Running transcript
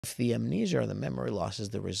If the amnesia or the memory loss is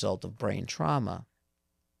the result of brain trauma,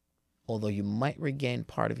 although you might regain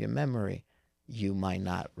part of your memory, you might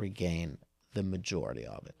not regain the majority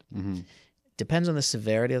of it. Mm-hmm. Depends on the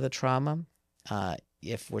severity of the trauma.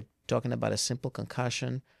 If we're talking about a simple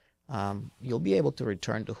concussion, you'll be able to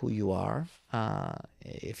return to who you are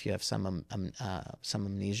if you have some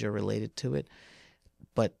amnesia related to it.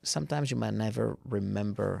 But sometimes you might never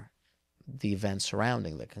remember the events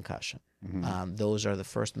surrounding the concussion. Mm-hmm. Those are the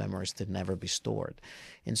first memories to never be stored.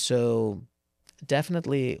 And so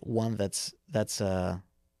definitely one that's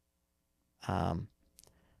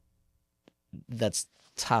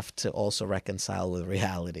tough to also reconcile with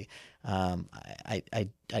reality. I've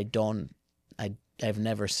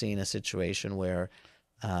never seen a situation where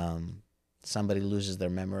somebody loses their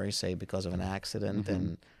memory, say because of an accident, Mm-hmm.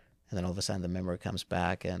 and then all of a sudden the memory comes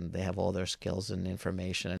back and they have all their skills and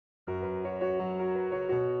information